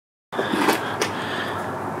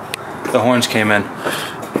The horns came in.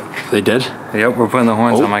 They did? Yep, we're putting the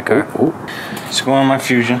horns on my car. Just go on my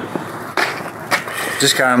Fusion.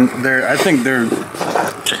 Just got them. I think they're a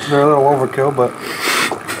little overkill, but.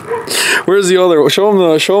 Where's the other? Show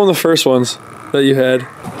them the first ones that you had.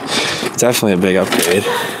 Definitely a big upgrade.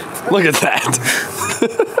 Look at that.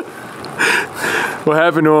 What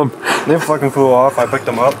happened to them? They fucking flew off. I picked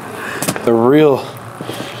them up. The real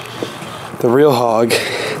hog.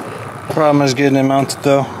 Problem is getting them mounted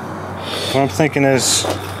though. What I'm thinking is,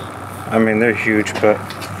 I mean they're huge, but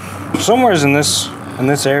somewhere's in this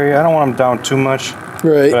area, I don't want them down too much.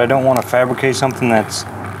 Right. But I don't want to fabricate something that's.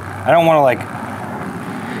 I don't want to like.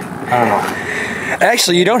 I don't know.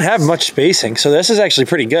 Actually, you don't have much spacing, so this is actually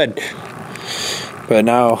pretty good. But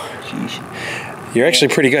now, you're actually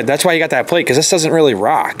pretty good. That's why you got that plate, because this doesn't really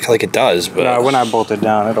rock like it does. But no, when I bolt it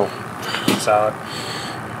down, it'll be solid.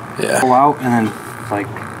 Yeah. Go out and then like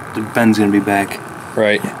the bend's gonna be back.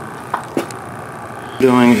 Right.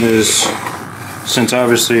 Doing is, since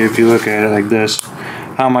obviously if you look at it like this,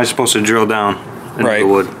 how am I supposed to drill down into the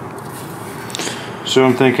wood? So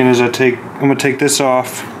what I'm thinking is I'm gonna take this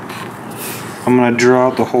off. I'm gonna drill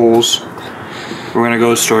out the holes. We're gonna go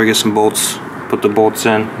to the store, get some bolts, put the bolts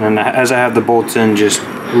in, and as I have the bolts in just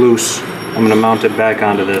loose, I'm gonna mount it back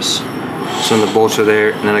onto this. So the bolts are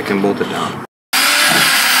there, and then I can bolt it down.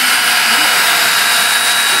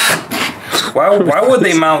 Why would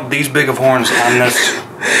they mount these big of horns on this?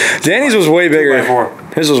 Danny's was way bigger.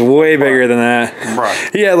 2x4. His was way bigger than that.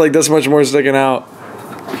 Bruh. He had like this much more sticking out.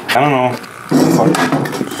 I don't know.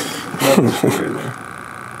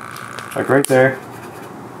 Like right there.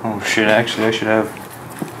 Oh shit, actually I should have.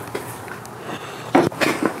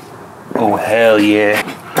 Oh hell yeah.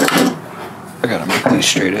 I gotta make these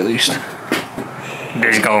straight at least.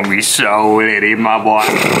 This is gonna be so litty, my boy.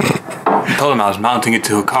 I told him I was mounting it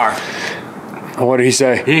to a car. What did he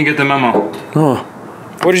say? He didn't get the memo. Oh.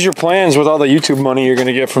 What is your plans with all the YouTube money you're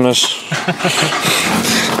gonna get from this?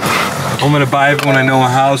 I'm gonna buy it when I know a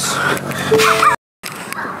house.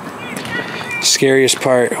 Scariest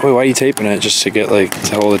part. Wait, why are you taping it? Just to get like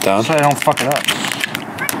to hold it down? So I don't fuck it up.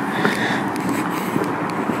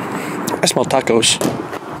 I smell tacos.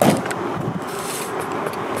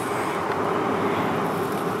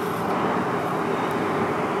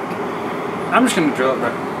 I'm just gonna drill it,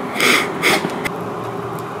 bro.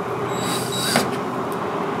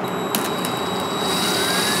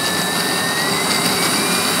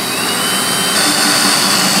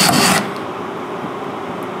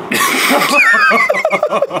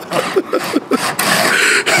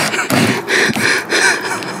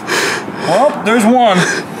 Well, there's one.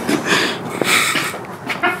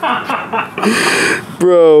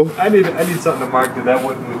 Bro. I need something to mark that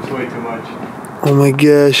wouldn't move way too much. Oh my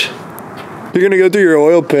gosh. You're gonna go through your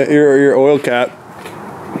oil pit, your oil cap.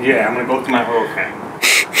 Yeah, I'm gonna go through my oil cap.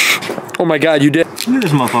 Oh my god, you did. Look at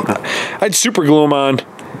this motherfucker. I'd super glue them on.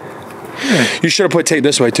 Yeah. You should have put tape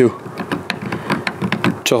this way too.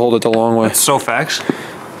 To hold it the long way. That's so facts.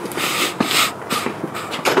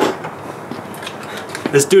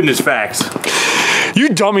 This dude is facts. You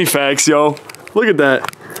dummy facts, yo. Look at that.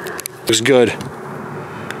 It was good.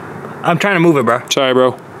 I'm trying to move it, bro. Sorry,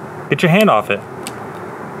 bro. Get your hand off it.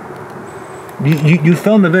 You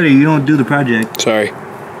film the video, you don't do the project. Sorry.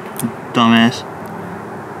 Dumbass.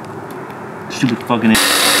 Stupid fucking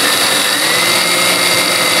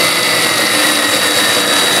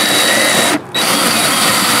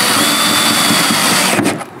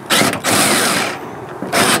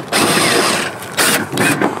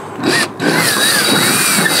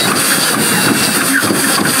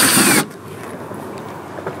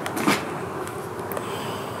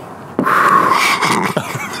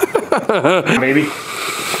Baby,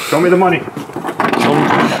 show me the money.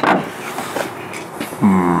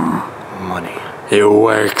 Money. It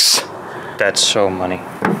works. That's so money.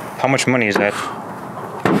 How much money is that?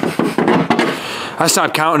 I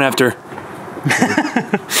stopped counting after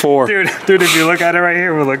 4. Dude, if you look at it right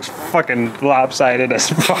here, it looks fucking lopsided as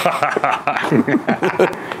fuck.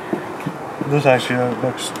 This actually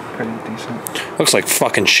looks pretty decent. Looks like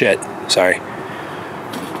fucking shit. Sorry.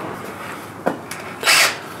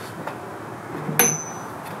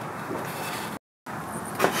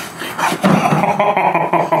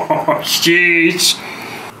 Jeez.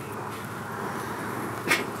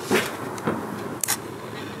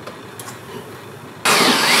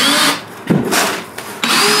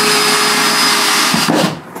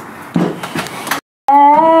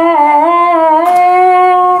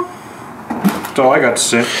 That's all I got to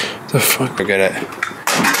say. The fuck? Forget it.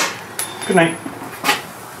 Good night.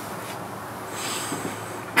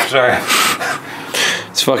 Sorry.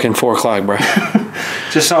 It's fucking 4 o'clock, bro.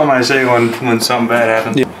 Just something I say when something bad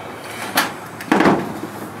happens. Yeah.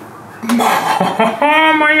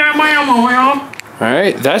 All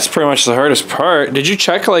right, that's pretty much the hardest part. Did you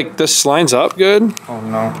check like this lines up good? Oh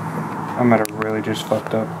no, I might have really just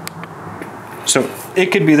fucked up. So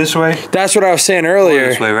it could be this way. That's what I was saying earlier.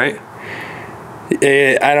 This way, right?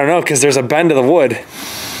 I don't know, because there's a bend to the wood.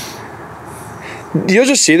 You'll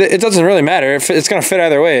just see that it doesn't really matter. It's gonna fit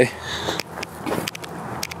either way.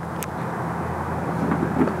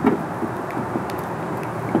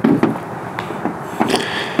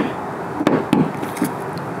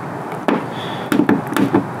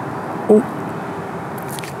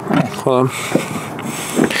 Hold on.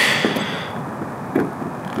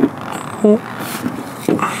 Oh,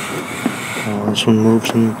 this one moves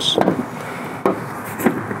and it's...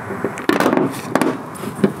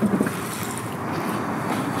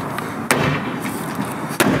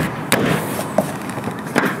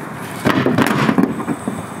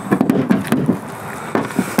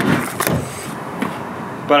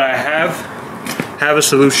 But I have a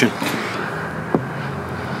solution.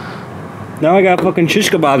 Now I got fucking shish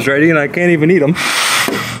kebabs ready and I can't even eat them.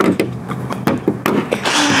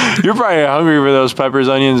 You're probably hungry for those peppers,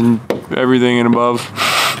 onions, and everything and above.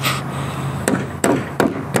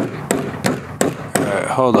 Alright,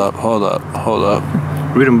 hold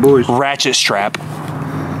up. Read them, boys. Ratchet strap.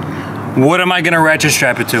 What am I gonna ratchet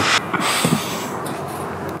strap it to?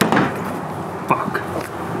 Fuck.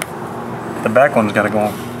 The back one's gotta go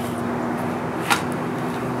on.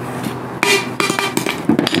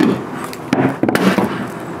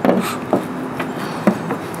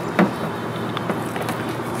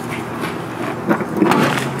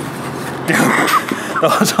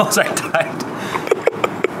 Those are tight.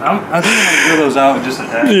 I think I'm gonna drill those out just a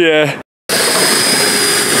tad. Yeah.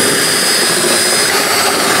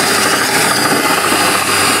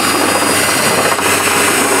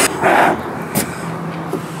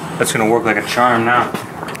 That's gonna work like a charm now.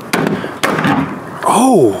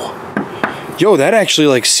 Oh. Yo, that actually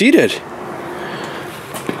like seated.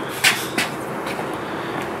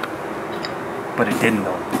 But it didn't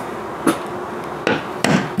though.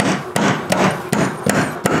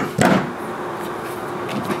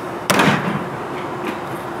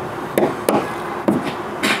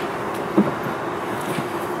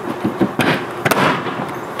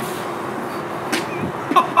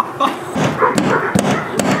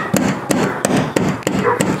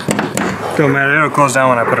 Don't matter, it'll close down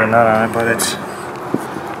when I put a nut on it, but it's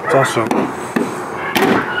also...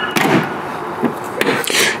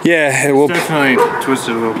 Yeah, it will. It's definitely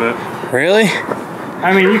twisted a little bit. Really?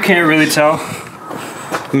 I mean, you can't really tell.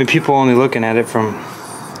 I mean, people only looking at it for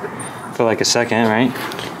like a second, right?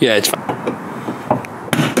 Yeah, it's fine.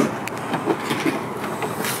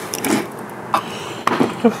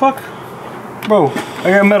 The fuck? Bro, I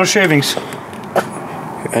got metal shavings.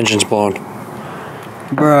 Your engine's blown.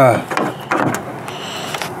 Bruh.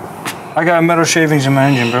 I got metal shavings in my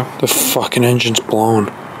engine, bro. The fucking engine's blown.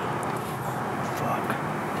 Fuck.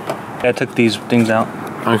 I took these things out.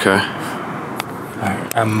 Okay.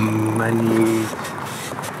 Alright, I need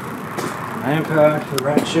impact, the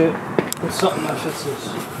ratchet. What's something that fits this?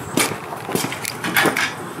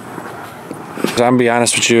 I'm gonna be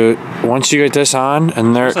honest with you. Once you get this on,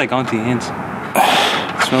 and they're It's like Auntie Anne's.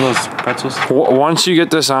 Smell those pretzels? once you get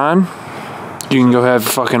this on, you can go have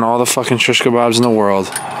fucking all the fucking shish kebabs in the world.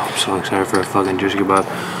 I'm so excited for a fucking shish kebab.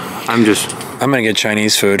 I'm gonna get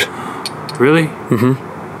Chinese food. Really?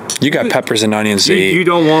 Mm-hmm. You got peppers and onions to eat. You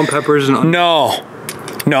don't want peppers and onions?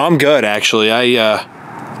 No, I'm good actually. Why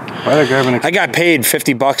did I grab an I got paid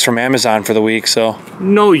 $50 from Amazon for the week, so.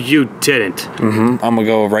 No, you didn't. Mm-hmm. I'm gonna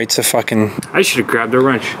go right to fucking. I should have grabbed a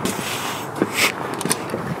wrench.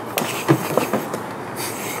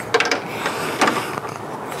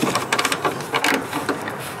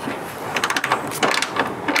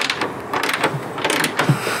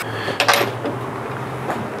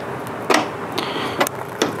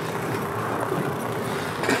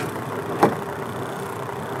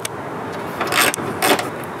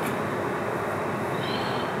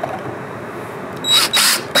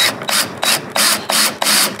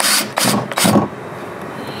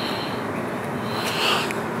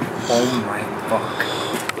 Oh my fuck.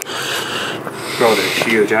 Bro, they're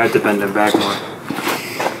huge. I had to bend them back more.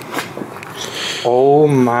 Oh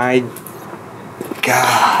my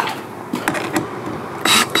god.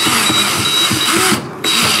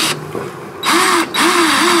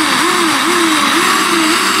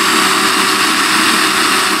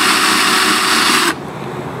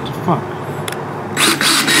 What the fuck?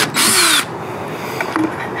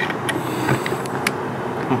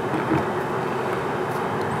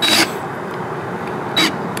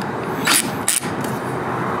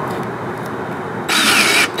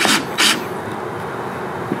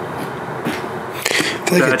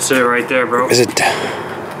 That's it right there, bro. Is it?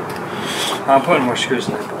 I'm putting more screws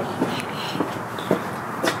in there, bro.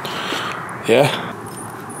 Yeah.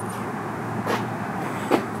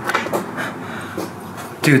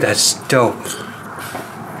 Dude, that's dope.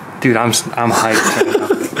 Dude, I'm hyped right now.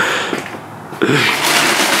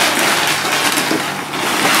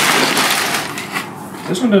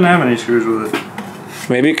 This one doesn't have any screws with it.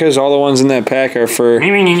 Maybe because all the ones in that pack are for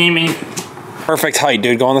perfect height,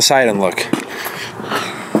 dude. Go on the side and look.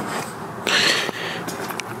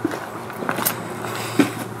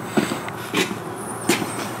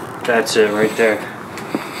 That's it right there.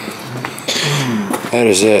 That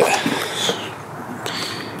is it.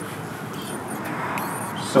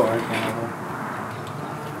 Sorry.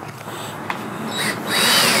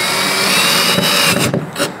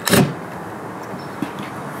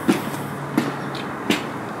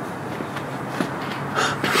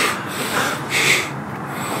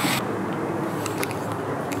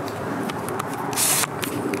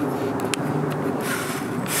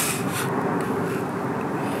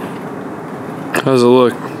 How's it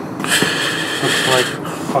look? Looks like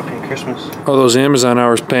fucking Christmas. Oh, those Amazon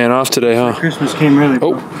hours paying off today, huh? Christmas came early,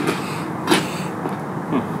 bro. Oh.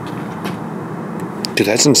 Dude,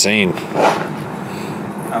 that's insane.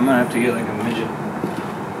 I'm gonna have to get like a midget.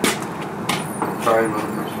 Sorry about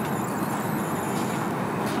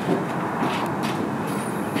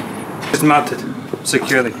this. It's mounted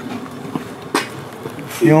securely.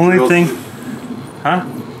 The only thing... Huh?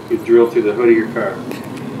 You drill through the hood of your car.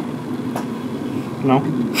 No.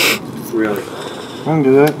 Really? I can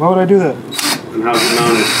do that. Why would I do that? And how's it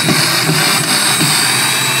mounted?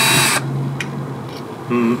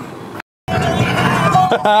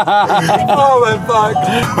 Oh my fuck.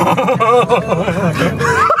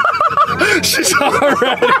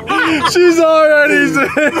 She's already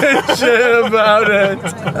saying shit about it.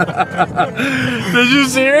 Did you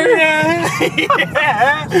see her?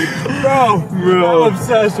 Yeah. Bro, I'm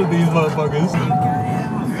obsessed with these motherfuckers.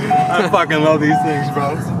 I fucking love these things,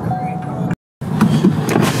 bro.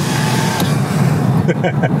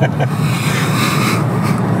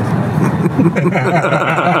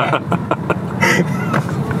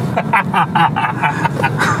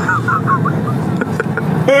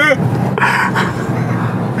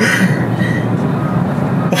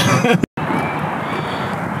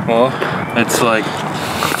 Well, it's like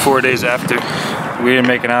 4 days after. We didn't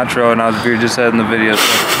make an outro, and we were just in the video, so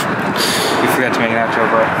we forgot to make an outro,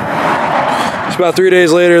 but It's about 3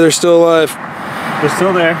 days later, they're still alive. they're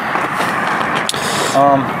still there.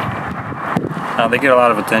 No, they get a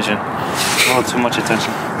lot of attention. A little too much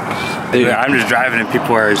attention. I'm just driving and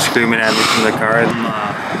people are screaming at me from the car. And,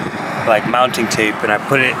 like mounting tape, and I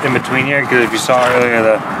put it in between here because if you saw earlier,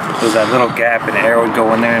 there was that little gap and the air would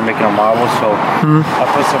go in there and make it a marble. So I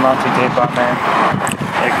put some mounting tape on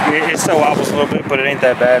there. It still wobbles a little bit, but it ain't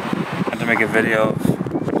that bad. I have to make a video of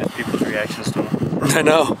just people's reactions to them. I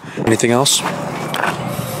know. Anything else?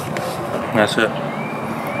 That's it.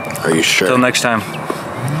 Are you sure? Till next time.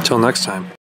 Till next time.